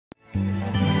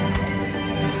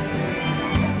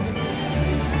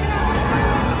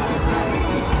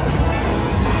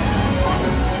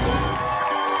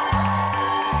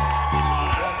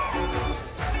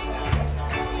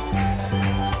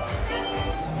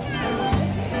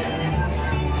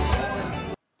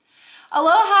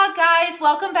Aloha guys,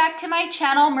 welcome back to my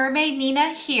channel. Mermaid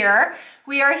Nina here.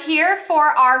 We are here for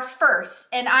our first,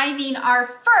 and I mean our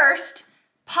first,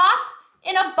 pop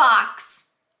in a box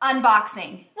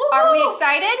unboxing. Are we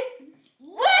excited?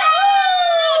 Yes!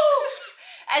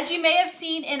 As you may have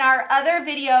seen in our other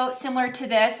video similar to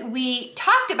this, we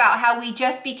talked about how we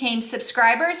just became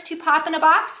subscribers to Pop in a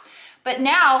Box, but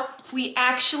now we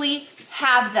actually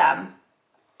have them.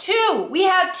 Two. We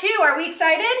have two. Are we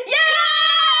excited? Yes!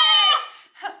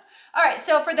 All right,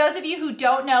 so for those of you who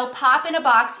don't know, Pop in a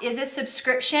Box is a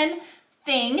subscription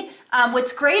thing.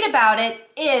 What's great about it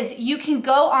is you can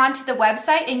go onto the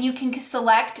website and you can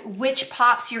select which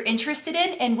pops you're interested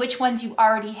in and which ones you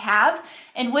already have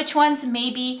and which ones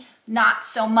maybe not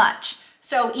so much.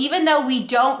 So even though we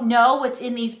don't know what's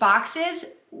in these boxes,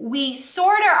 we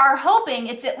sort of are hoping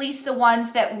it's at least the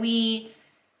ones that we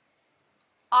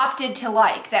opted to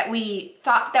like, that we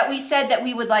said that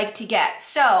we would like to get.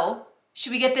 So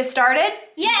should we get this started?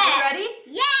 Yes. You guys ready?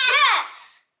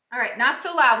 Yes. All right, not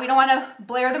so loud. We don't want to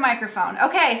blare the microphone.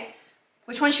 Okay,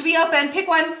 which one should we open? Pick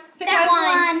one. Pick that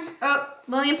one. Oh,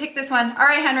 Lillian picked this one. All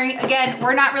right, Henry. Again,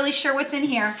 we're not really sure what's in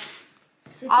here.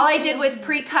 All I did was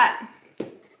pre-cut.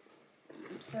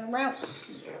 So around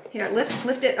Here,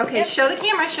 lift it. Okay, show the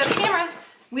camera. Show the camera.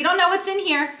 We don't know what's in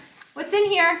here. What's in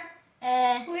here?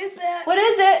 Who is that? What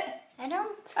is it? I don't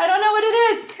know what it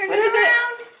is. Turn what it is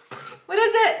around. it? What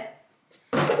is it?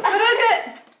 What is it?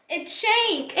 It's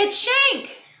Shank. It's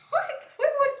Shank. What? We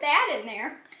put that in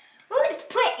there. Let's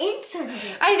put insert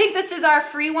it. I think this is our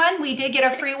free one. We did get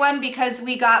a free one because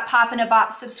we got Pop in a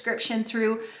Box subscription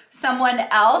through someone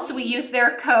else. We used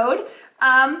their code.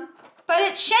 But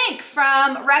it's Shank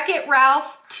from Wreck-It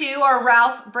Ralph 2 or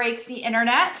Ralph Breaks the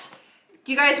Internet.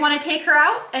 Do you guys want to take her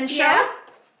out and show? Yeah.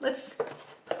 Let's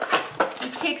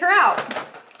take her out.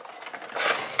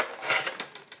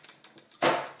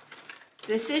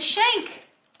 This is Shank.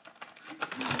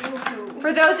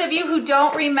 For those of you who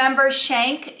don't remember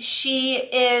Shank, she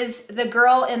is the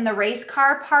girl in the race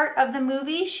car part of the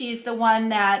movie. She's the one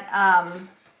that,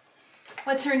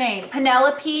 what's her name?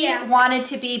 Penelope wanted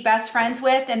to be best friends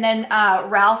with, and then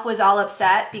Ralph was all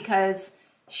upset because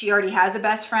she already has a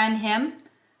best friend, him.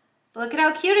 But look at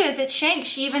how cute it is. It's Shank.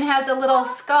 She even has a little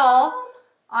skull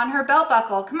on her belt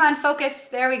buckle. Come on, focus.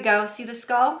 There we go. See the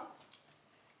skull?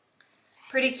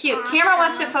 Pretty cute. Awesome. Camera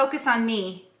wants to focus on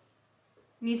me.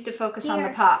 Needs to focus on the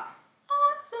pop.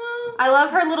 Awesome. I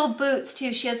love her little boots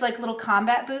too. She has like little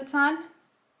combat boots on.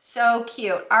 So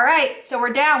cute. All right, so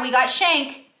we're down. We got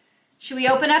Shank. Should we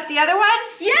open up the other one?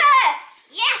 Yes.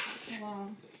 Yes.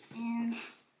 All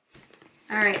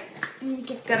right.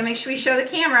 Gotta make sure we show the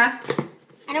camera.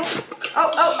 I don't.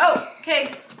 Oh.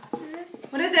 Okay.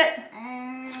 What is it?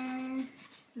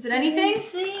 Is it anything?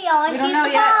 Let's see. All I We see don't is know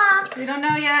the yet. box. We don't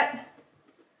know yet.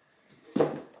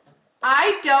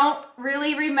 I don't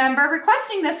really remember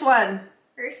requesting this one.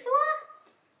 Ursula?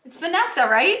 It's Vanessa,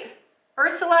 right?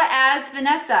 Ursula as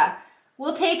Vanessa.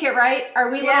 We'll take it, right? Are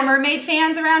we Little Mermaid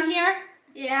fans around here?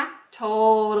 Yeah.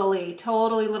 Totally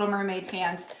Little Mermaid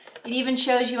fans. It even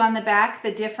shows you on the back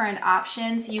the different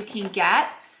options you can get.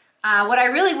 What I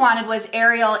really wanted was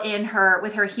Ariel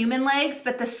with her human legs,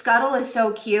 but the scuttle is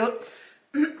so cute.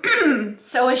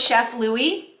 So is Chef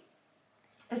Louie.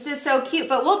 This is so cute,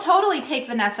 but we'll totally take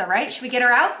Vanessa, right? Should we get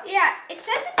her out? Yeah. It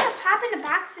says it's a Pop in a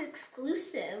Box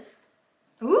exclusive.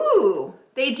 Ooh,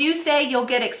 they do say you'll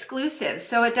get exclusive.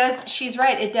 So it does, she's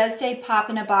right. It does say Pop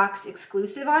in a Box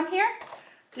exclusive on here.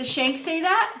 Does Shank say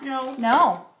that? No.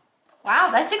 No. Wow,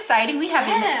 that's exciting. We have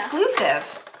an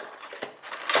exclusive.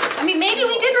 I mean, maybe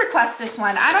we did request this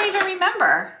one. I don't even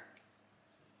remember.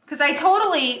 Because I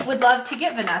totally would love to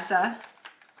get Vanessa.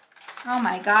 Oh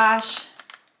my gosh.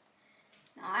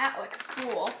 Oh, that looks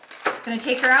cool. Gonna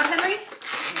take her out, Henry?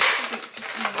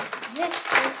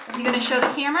 You gonna show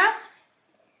the camera?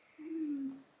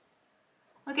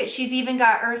 Look at, she's even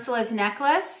got Ursula's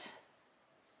necklace.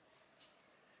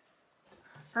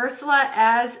 Ursula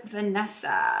as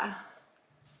Vanessa.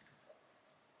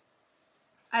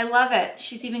 I love it.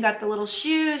 She's even got the little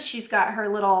shoes. She's got her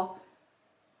little,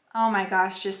 oh my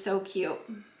gosh, just so cute.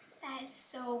 That is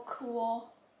so cool.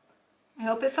 I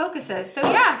hope it focuses. So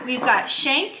yeah, we've got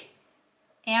Shank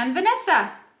and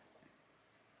Vanessa.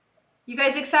 You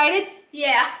guys excited?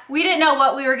 Yeah. We didn't know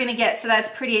what we were gonna get, so that's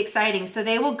pretty exciting. So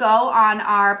they will go on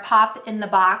our Pop in the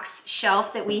Box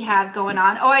shelf that we have going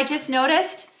on. Oh, I just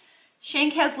noticed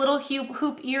Shank has little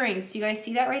hoop earrings. Do you guys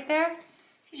see that right there?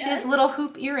 She has little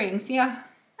hoop earrings, yeah.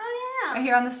 Oh yeah. Right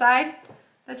here on the side.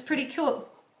 That's pretty cool.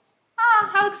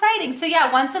 Ah, how exciting. So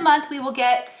yeah, once a month we will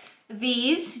get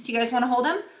these. Do you guys wanna hold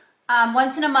them?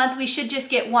 Once in a month, we should just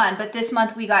get one, but this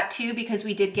month we got two because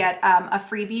we did get a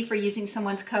freebie for using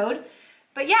someone's code.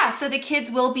 But yeah, so the kids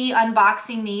will be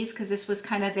unboxing these because this was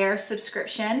kind of their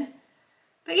subscription.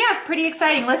 But yeah, pretty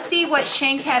exciting. Let's see what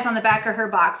Shank has on the back of her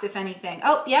box, if anything.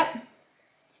 Oh, yep.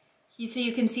 So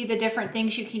you can see the different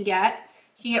things you can get.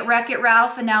 You can get Wreck-It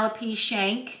Ralph, Vanellope,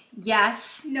 Shank.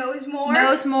 Yes. Knows More.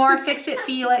 Knows More, Fix-It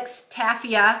Felix,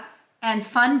 Taffia, and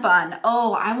Fun Bun.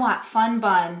 Oh, I want Fun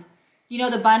Bun. You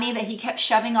know the bunny that he kept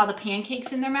shoving all the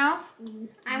pancakes in their mouth?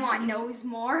 I want Knows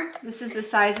More. This is the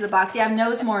size of the box. Yeah,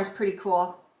 Knows More is pretty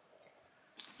cool.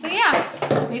 So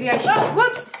yeah, maybe I should.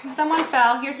 Whoops, someone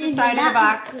fell. Here's the side of the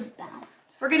box.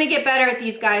 We're gonna get better at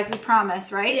these guys, we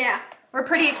promise, right? Yeah. We're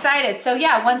pretty excited. So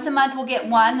yeah, once a month we'll get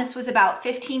one. This was about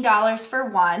 $15 for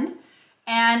one.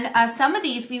 And some of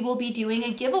these we will be doing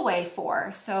a giveaway for.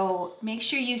 So make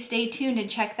sure you stay tuned and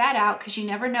check that out because you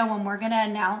never know when we're gonna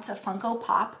announce a Funko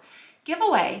Pop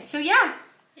giveaway. So yeah.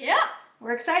 Yeah.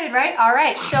 We're excited, right? All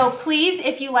right. Yes. So please,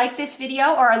 if you like this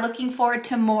video or are looking forward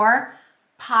to more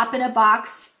Pop in a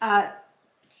Box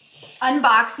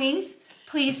unboxings,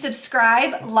 please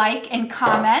subscribe, like, and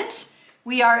comment.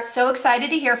 We are so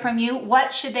excited to hear from you.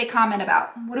 What should they comment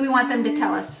about? What do we want them to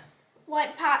tell us?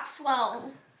 What Pops, what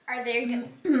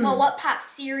Pop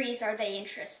series are they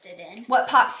interested in? What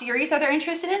Pop series are they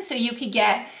interested in? So you could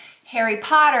get Harry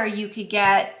Potter, you could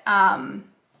get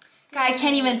I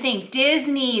can't even think.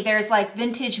 Disney. There's like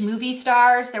vintage movie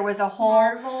stars. There was a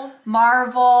whole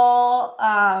Marvel.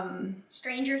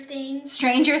 Stranger Things.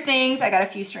 Stranger Things. I got a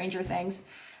few Stranger Things.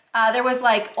 There was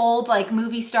like old like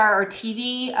movie star or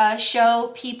TV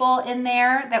show people in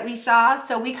there that we saw.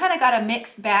 So we kind of got a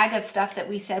mixed bag of stuff that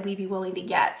we said we'd be willing to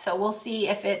get. So we'll see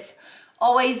if it's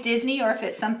always Disney or if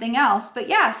it's something else. But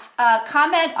yes,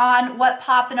 comment on what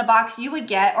Pop in a Box you would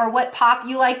get or what Pop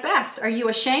you like best. Are you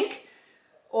a Shank?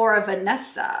 Or a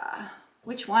Vanessa?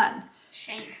 Which one?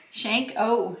 Shank. Shank?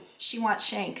 Oh, she wants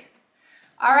Shank.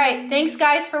 All right, thanks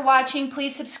guys for watching.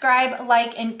 Please subscribe,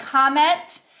 like, and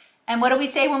comment. And what do we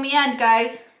say when we end,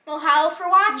 guys? Mahalo for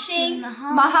watching.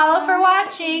 Mahalo for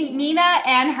watching. Nina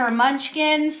and her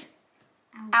munchkins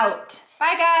out.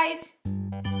 Bye, guys.